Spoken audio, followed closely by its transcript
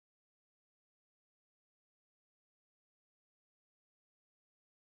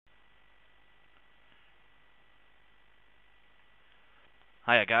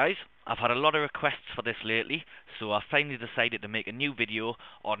Hiya guys, I've had a lot of requests for this lately, so I finally decided to make a new video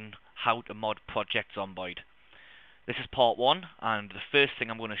on how to mod Project Zomboid. This is part 1, and the first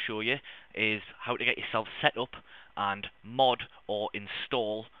thing I'm going to show you is how to get yourself set up and mod or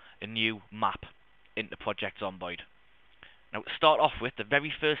install a new map into Project Zomboid. Now to start off with, the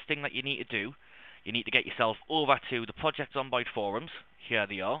very first thing that you need to do, you need to get yourself over to the Project Zomboid forums. Here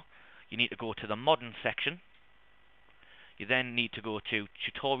they are. You need to go to the modern section. You then need to go to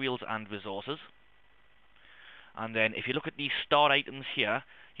tutorials and resources, and then if you look at these start items here,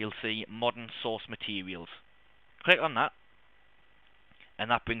 you'll see modern source materials. Click on that and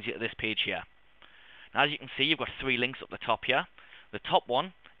that brings you to this page here. Now, as you can see, you've got 3 links up the top here. The top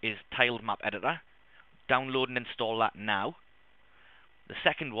one is tiled map editor. Download and install that now. The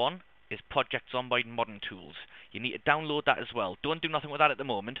second one is Project Zomboid modern tools. You need to download that as well. Don't do nothing with that at the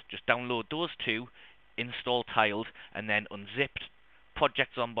moment, just download those 2, install tiled, and then unzipped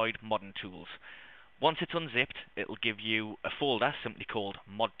Project Zomboid modern tools. Once it's unzipped, it'll give you a folder simply called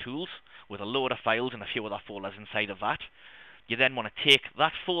mod tools with a load of files and a few other folders inside of that. You then want to take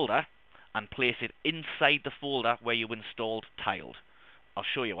that folder and place it inside the folder where you installed tiled. I'll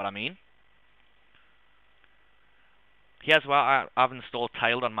show you what I mean. Here's where I've installed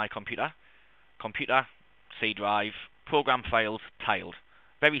tiled on my computer. Computer, C drive, program files, tiled.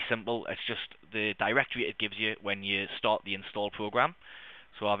 Very simple, it's just the directory it gives you when you start the install program.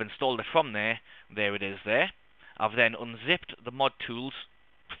 So I've installed it from there it is there. I've then unzipped the mod tools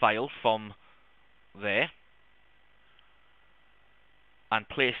file from there and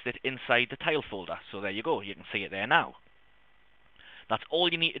placed it inside the tile folder. So there you go, you can see it there now. That's all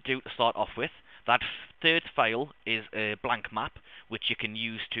you need to do to start off with. That third file is a blank map, which you can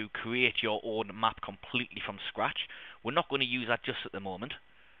use to create your own map completely from scratch. We're not going to use that just at the moment.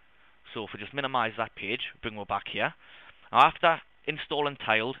 So if we just minimize that page, bring it back here. After installing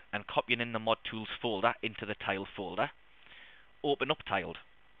tiled and copying in the mod tools folder into the tile folder, open up tiled.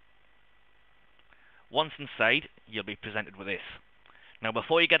 Once inside, you'll be presented with this. Now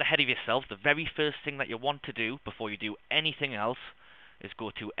before you get ahead of yourself, the very first thing that you want to do before you do anything else is go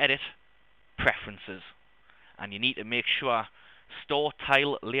to edit, preferences, and you need to make sure store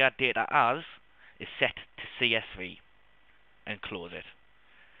tile layer data as is set to CSV and close it.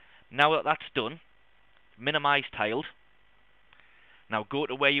 Now that that's done, minimize tiled. Now go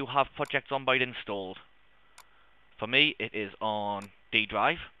to where you have Project Zomboid installed. For me, it is on D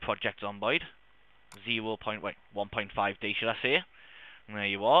drive, Project Zomboid, 1.5D should I say. And there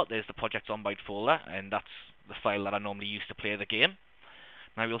you are, there's the Project Zomboid folder, and that's the file that I normally use to play the game.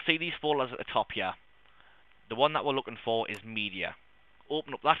 Now you'll see these folders at the top here. The one that we're looking for is media.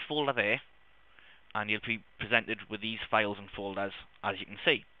 Open up that folder there, and you'll be presented with these files and folders, as you can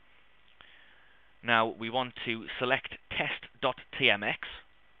see. Now we want to select test.tmx,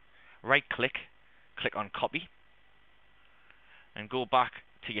 right click, click on copy, and go back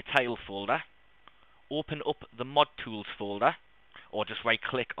to your tile folder, open up the mod tools folder, or just right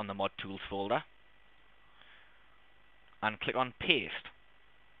click on the mod tools folder, and click on paste.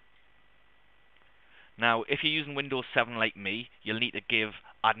 Now if you're using Windows 7 like me, you'll need to give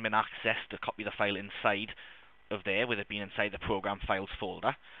admin access to copy the file inside of there, with it being inside the program files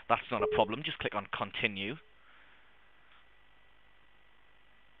folder. That's not a problem, just click on continue.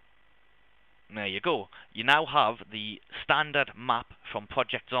 There you go. You now have the standard map from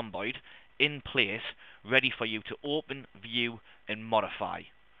Project Zomboid in place, ready for you to open, view and modify.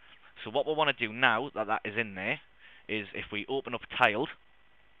 So what we want to do now that that is in there is, if we open up tiled,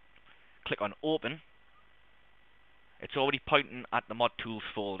 click on open, it's already pointing at the mod tools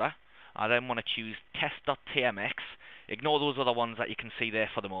folder. I then want to choose test.tmx. Ignore those other ones that you can see there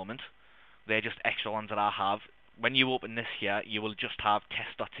for the moment. They're just extra ones that I have. When you open this here, you will just have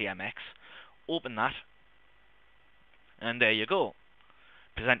test.tmx. Open that, and there you go.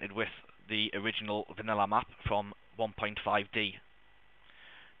 Presented with the original vanilla map from 1.5D.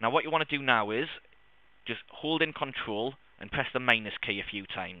 Now what you want to do now is just hold in control and press the minus key a few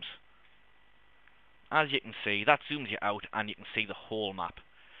times. As you can see, that zooms you out and you can see the whole map.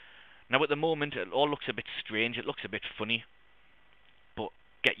 Now at the moment it all looks a bit strange, it looks a bit funny, but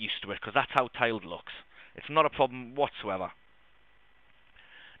get used to it because that's how tiled looks. It's not a problem whatsoever.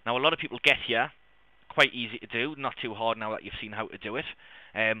 Now a lot of people get here, quite easy to do, not too hard now that you've seen how to do it,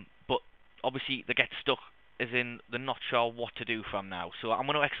 but obviously they get stuck as in they're not sure what to do from now. So I'm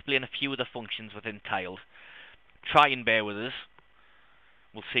going to explain a few of the functions within tiled. Try and bear with us.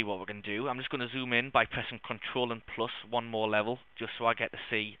 We'll see what we can do. I'm just going to zoom in by pressing Control and plus one more level, just so I get to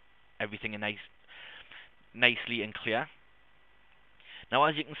see everything in nicely and clear. Now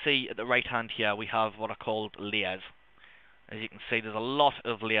as you can see at the right hand here, we have what are called layers. As you can see, there's a lot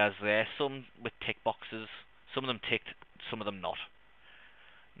of layers there, some with tick boxes, some of them ticked, some of them not.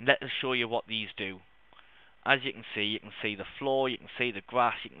 Let us show you what these do. As you can see the floor, you can see the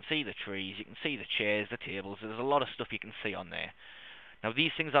grass, you can see the trees, you can see the chairs, the tables. There's a lot of stuff you can see on there. Now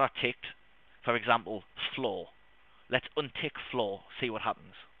these things that are ticked, for example, floor. Let's untick floor, see what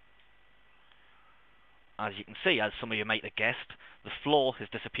happens. As you can see, as some of you might have guessed, the floor has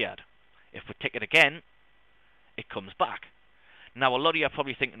disappeared. If we tick it again, it comes back. Now a lot of you are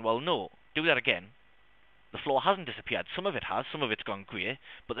probably thinking, well no, do that again. The floor hasn't disappeared. Some of it has, some of it's gone grey,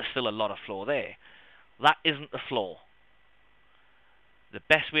 but there's still a lot of floor there. That isn't the floor. The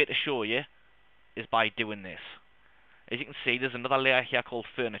best way to show you is by doing this. As you can see, there's another layer here called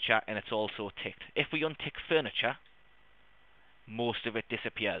furniture, and it's also ticked. If we untick furniture, most of it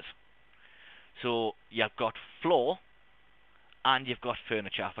disappears. So you've got floor and you've got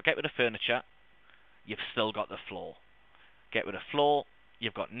furniture. If I get rid of furniture, you've still got the floor. Get rid of floor,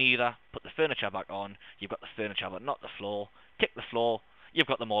 you've got neither. Put the furniture back on, you've got the furniture but not the floor. Tick the floor, you've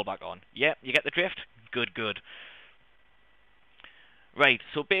got them all back on. Yeah, you get the drift? Good, good. Right,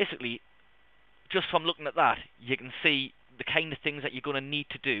 so basically, just from looking at that, you can see the kind of things that you're going to need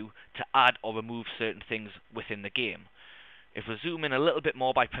to do to add or remove certain things within the game. If we zoom in a little bit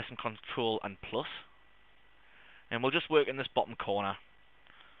more by pressing Control and plus, and we'll just work in this bottom corner.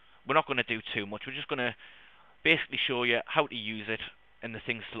 We're not going to do too much, we're just going to basically show you how to use it and the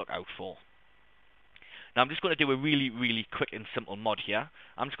things to look out for. Now I'm just going to do a really quick and simple mod here.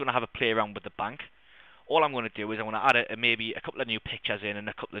 I'm just going to have a play around with the bank. All I'm going to do is I'm going to add maybe a couple of new pictures in and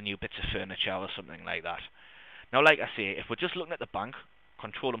a couple of new bits of furniture or something like that. Now like I say, if we're just looking at the bank,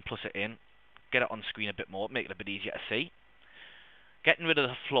 Control and plus it in, get it on screen a bit more, make it a bit easier to see. Getting rid of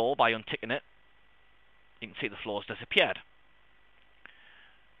the floor by unticking it, you can see the floor's disappeared.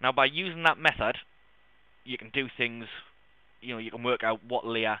 Now by using that method, you can do things, you can work out what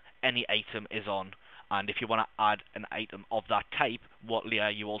layer any item is on, and if you want to add an item of that type, what layer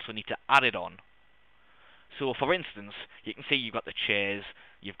you also need to add it on. So for instance, you can see you've got the chairs,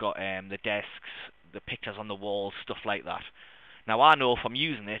 you've got the desks, the pictures on the walls, stuff like that. Now I know from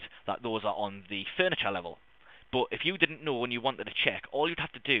using it that those are on the furniture level. But if you didn't know and you wanted to check, all you'd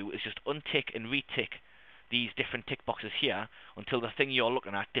have to do is just untick and retick these different tick boxes here until the thing you're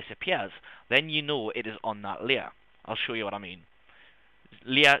looking at disappears. Then you know it is on that layer. I'll show you what I mean.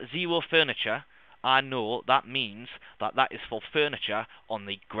 Layer 0 furniture, I know that means that that is for furniture on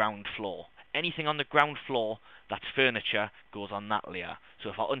the ground floor. Anything on the ground floor that's furniture goes on that layer.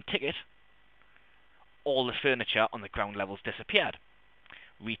 So if I untick it, all the furniture on the ground level's disappeared.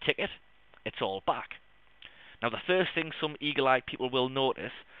 Retick it, it's all back. Now the first thing some eagle-eyed people will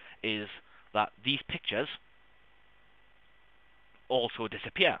notice is that these pictures also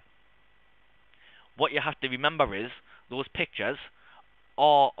disappear. What you have to remember is those pictures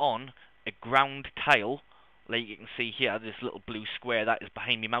are on a ground tile, like you can see here, this little blue square that is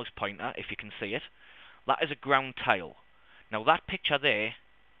behind my mouse pointer, if you can see it. That is a ground tile. Now that picture there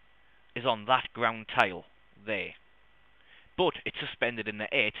is on that ground tile there. But it's suspended in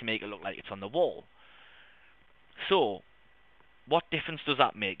the air to make it look like it's on the wall. So, what difference does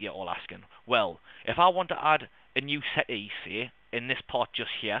that make, you're all asking? Well, if I want to add a new settee, say, in this part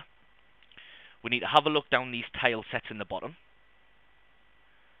just here, we need to have a look down these tile sets in the bottom.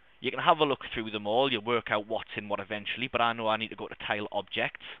 You can have a look through them all, you'll work out what's in what eventually, but I know I need to go to tile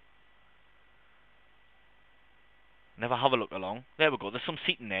objects. Never have a look along. There we go, there's some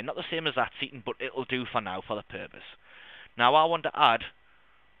seating there, not the same as that seating, but it'll do for now, for the purpose. Now I want to add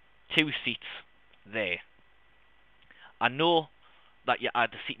 2 seats there. I know that you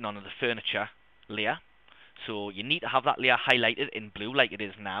add the seating on the furniture layer, so you need to have that layer highlighted in blue like it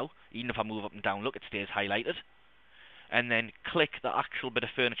is now. Even if I move up and down, look, it stays highlighted. And then click the actual bit of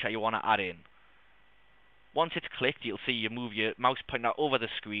furniture you want to add in. Once it's clicked, you'll see you move your mouse pointer over the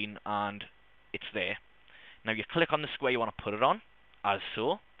screen and it's there. Now you click on the square you want to put it on, as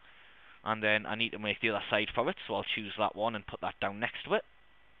so. And then I need to make the other side for it, so I'll choose that one and put that down next to it.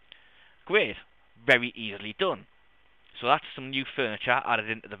 Great, very easily done. So that's some new furniture added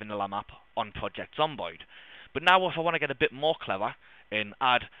into the vanilla map on Project Zomboid. But now if I want to get a bit more clever and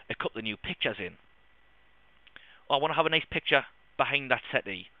add a couple of new pictures in. I want to have a nice picture behind that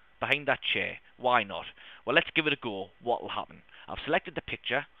settee, behind that chair. Why not? Well, let's give it a go. What will happen? I've selected the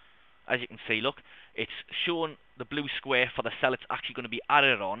picture. As you can see, look, it's showing the blue square for the cell it's actually going to be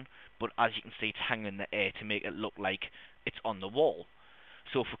added on, but as you can see, it's hanging in the air to make it look like it's on the wall.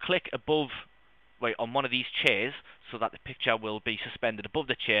 So if we click above, right, on one of these chairs, so that the picture will be suspended above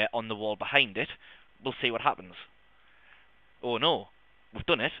the chair on the wall behind it, we'll see what happens. Oh no, we've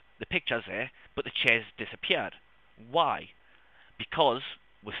done it, the picture's there, but the chair's disappeared. Why? because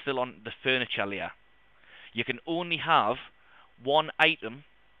we're still on the furniture layer. You can only have one item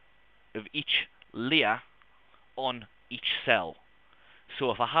of each layer on each cell.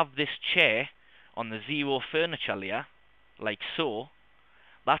 So if I have this chair on the 0 furniture layer, like so,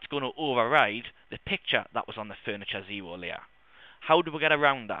 that's going to override the picture that was on the furniture 0 layer. How do we get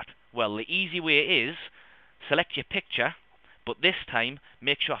around that? Well, the easy way is select your picture, but this time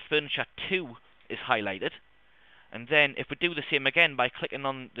make sure furniture 2 is highlighted. And then if we do the same again by clicking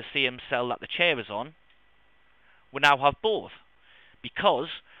on the same cell that the chair is on, we now have both. Because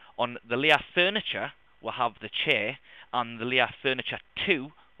on the layer furniture we'll have the chair, and the layer furniture 2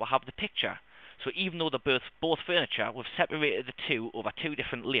 will have the picture. So even though they're both furniture, we've separated the two over two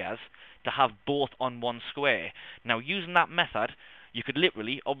different layers to have both on one square. Now using that method, you could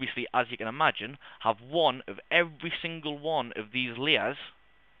literally, obviously as you can imagine, have one of every single one of these layers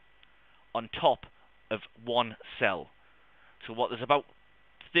on top of one cell. So what, there's about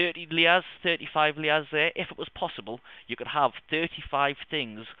 30 layers, 35 layers there. If it was possible, you could have 35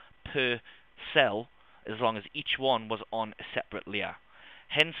 things per cell as long as each one was on a separate layer.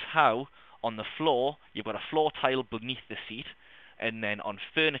 Hence how on the floor you've got a floor tile beneath the seat, and then on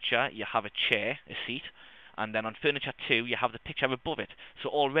furniture you have a chair, a seat, and then on furniture 2 you have the picture above it. So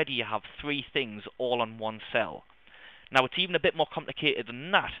already you have 3 things all on one cell. Now it's even a bit more complicated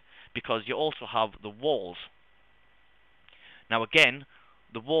than that, because you also have the walls. Now again,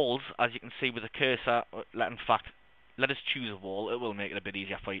 the walls, as you can see with the cursor, in fact, let us choose a wall. It will make it a bit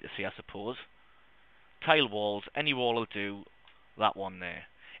easier for you to see, I suppose. Tile walls, any wall will do. That one there.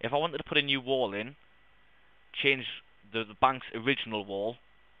 If I wanted to put a new wall in, change the bank's original wall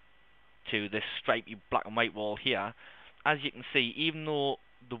to this stripy black and white wall here, as you can see, even though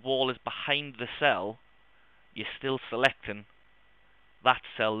the wall is behind the cell, you're still selecting that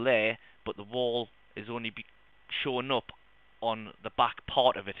cell there, but the wall is only showing up on the back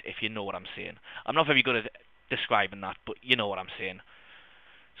part of it, if you know what I'm saying. I'm not very good at describing that, but you know what I'm saying.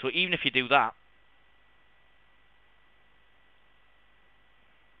 So even if you do that,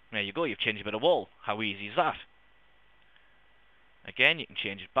 there you go, you've changed a bit of wall. How easy is that? Again, you can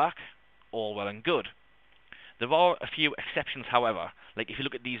change it back, all well and good. There are a few exceptions, however. Like if you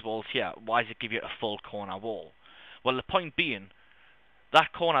look at these walls here, why does it give you a full corner wall? Well, the point being,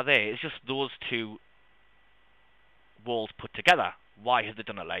 that corner there is just those two walls put together. Why have they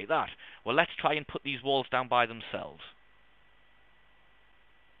done it like that? Well, let's try and put these walls down by themselves.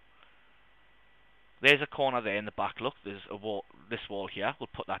 There's a corner there in the back. Look, there's a wall, this wall here. We'll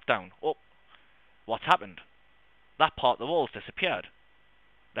put that down. Oh, what's happened? That part of the wall's disappeared.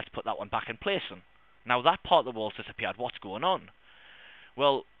 Let's put that one back in place then. Now that part of the wall's disappeared. What's going on?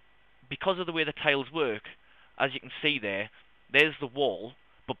 Well, because of the way the tiles work, as you can see there's the wall,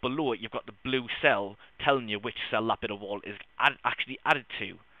 but below it you've got the blue cell telling you which cell that bit of wall is actually added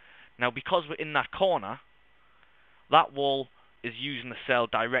to. Now because we're in that corner, that wall is using the cell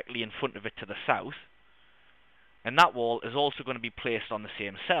directly in front of it to the south, and that wall is also going to be placed on the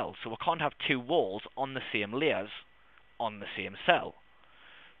same cell. So we can't have two walls on the same layers on the same cell.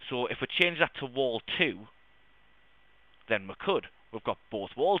 So if we change that to wall 2, then we could. We've got both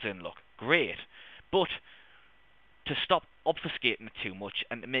walls in, look, great. But to stop obfuscating it too much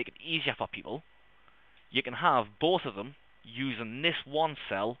and to make it easier for people, you can have both of them using this one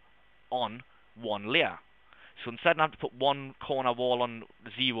cell on one layer. So instead of having to put one corner wall on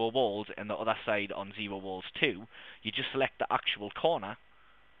 0 walls and the other side on 0 walls too, you just select the actual corner,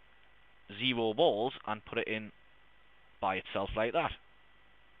 0 walls, and put it in by itself like that,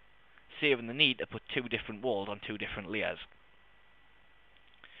 saving the need to put 2 different walls on 2 different layers.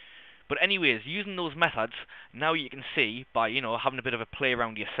 But anyways, using those methods, now you can see by, having a bit of a play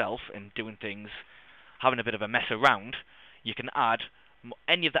around yourself and doing things, having a bit of a mess around, you can add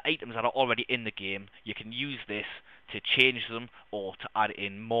any of the items that are already in the game. You can use this to change them or to add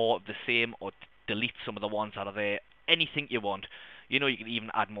in more of the same or delete some of the ones that are there. Anything you want. You can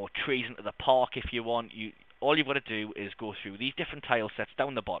even add more trees into the park if you want. All you've got to do is go through these different tile sets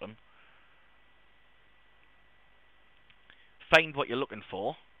down the bottom, find what you're looking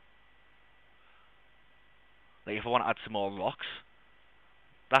for. Like if I want to add some more rocks,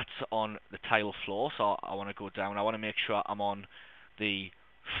 that's on the tile floor, so I want to go down. I want to make sure I'm on the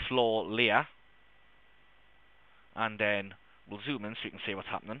floor layer, and then we'll zoom in so you can see what's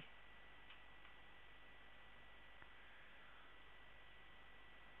happening.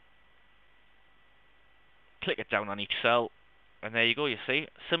 Click it down on each cell, and there you go. You see,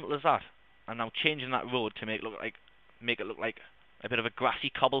 simple as that. I'm now changing that road to make it look like a bit of a grassy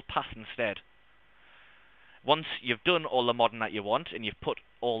cobbled path instead. Once you've done all the modding that you want and you've put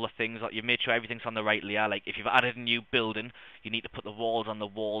all the things, that you've made sure everything's on the right layer, like if you've added a new building, you need to put the walls on the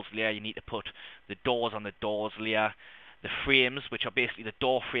walls layer, you need to put the doors on the doors layer, the frames, which are basically the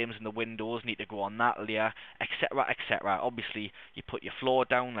door frames and the windows, need to go on that layer, etc, etc. Obviously, you put your floor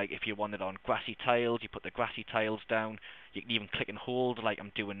down, like if you want it on grassy tiles, you put the grassy tiles down. You can even click and hold like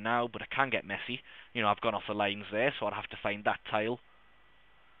I'm doing now, but it can get messy. You know, I've gone off the lines there, so I'd have to find that tile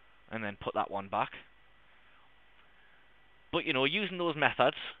and then put that one back. But, you know, using those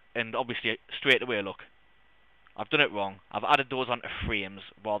methods, and obviously straight away, look, I've done it wrong. I've added those onto frames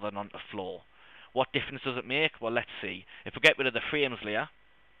rather than onto floor. What difference does it make? Well, let's see. If we get rid of the frames layer,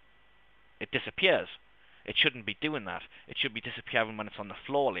 it disappears. It shouldn't be doing that. It should be disappearing when it's on the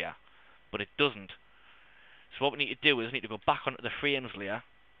floor layer, but it doesn't. So what we need to do is we need to go back onto the frames layer,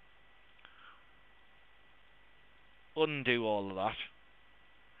 undo all of that,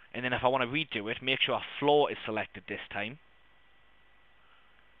 and then if I want to redo it, make sure our floor is selected this time.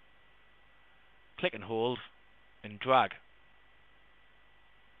 Click and hold and drag.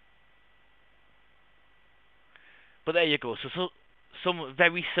 But there you go. So some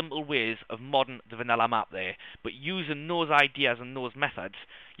very simple ways of modding the vanilla map there. But using those ideas and those methods,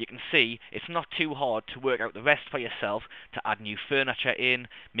 you can see it's not too hard to work out the rest for yourself, to add new furniture in,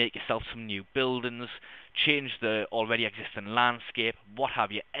 make yourself some new buildings, change the already existing landscape, what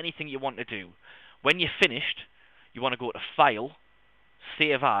have you, anything you want to do. When you're finished, you want to go to File,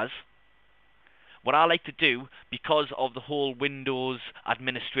 Save As. What I like to do, because of the whole Windows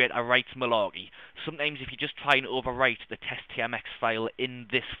administrator rights malarkey, sometimes if you just try and overwrite the test.tmx file in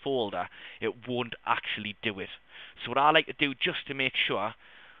this folder, it won't actually do it. So what I like to do, just to make sure,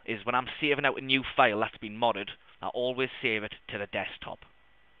 is when I'm saving out a new file that's been modded, I always save it to the desktop.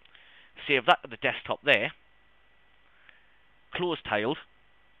 Save that to the desktop there. Close tiled.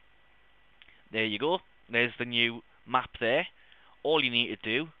 There you go. There's the new map there. All you need to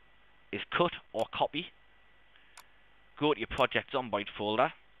do is cut or copy, go to your Project Zomboid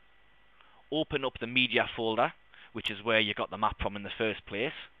folder, open up the media folder, which is where you got the map from in the first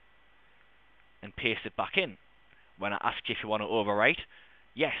place, and paste it back in. When I ask you if you want to overwrite,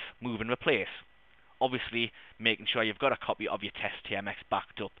 yes, move and replace. Obviously, making sure you've got a copy of your test.tmx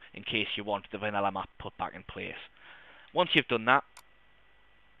backed up in case you want the vanilla map put back in place. Once you've done that,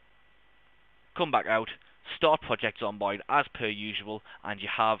 come back out, start Project Zomboid as per usual, and you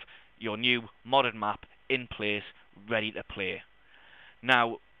have your new modded map in place, ready to play.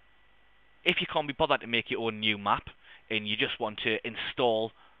 Now, if you can't be bothered to make your own new map, and you just want to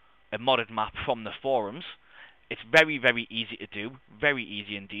install a modded map from the forums, it's very, very easy to do. Very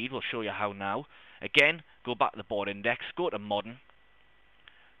easy indeed. We'll show you how now. Again, go back to the board index, go to Modern,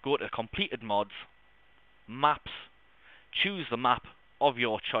 go to Completed Mods, Maps, choose the map of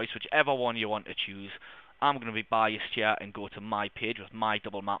your choice, whichever one you want to choose. I'm going to be biased here and go to my page with my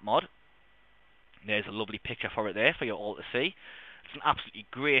double map mod. There's a lovely picture for it there for you all to see. It's an absolutely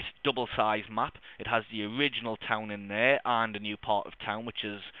great double size map. It has the original town in there and a new part of town, which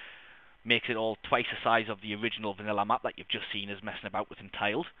makes it all twice the size of the original vanilla map that you've just seen us messing about with in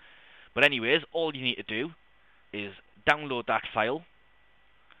tiled. But anyways, all you need to do is download that file,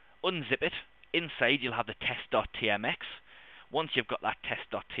 unzip it. Inside you'll have the test.tmx. Once you've got that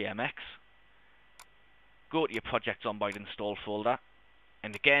test.tmx, go to your Project Zomboid install folder,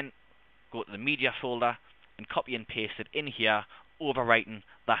 and again, go to the media folder and copy and paste it in here, overwriting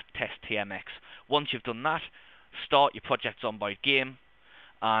that test.tmx. Once you've done that, start your Project Zomboid game,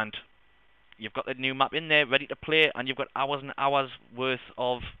 and you've got the new map in there ready to play, and you've got hours and hours worth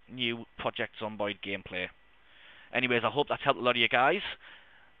of new Project Zomboid gameplay. Anyways, I hope that's helped a lot of you guys.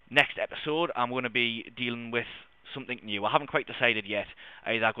 Next episode, I'm going to be dealing with something new. I haven't quite decided yet.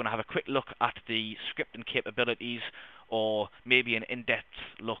 Either going to have a quick look at the scripting capabilities, or maybe an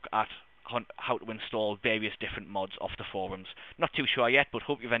in-depth look at how to install various different mods off the forums. Not too sure yet, but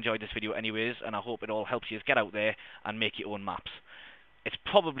hope you've enjoyed this video anyways, and I hope it all helps you get out there and make your own maps. It's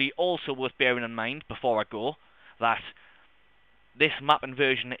probably also worth bearing in mind before I go that this mapping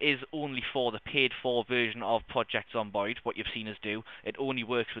version is only for the paid for version of Project Zomboid, what you've seen us do. It only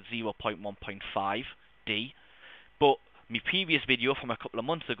works with 0.1.5D. But my previous video from a couple of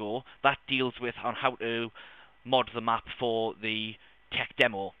months ago, that deals with on how to mod the map for the tech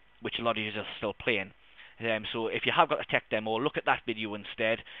demo, which a lot of you are still playing. So if you have got a tech demo, look at that video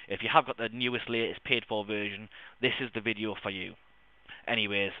instead. If you have got the newest, latest paid for version, this is the video for you.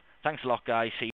 Anyways, thanks a lot guys. See you.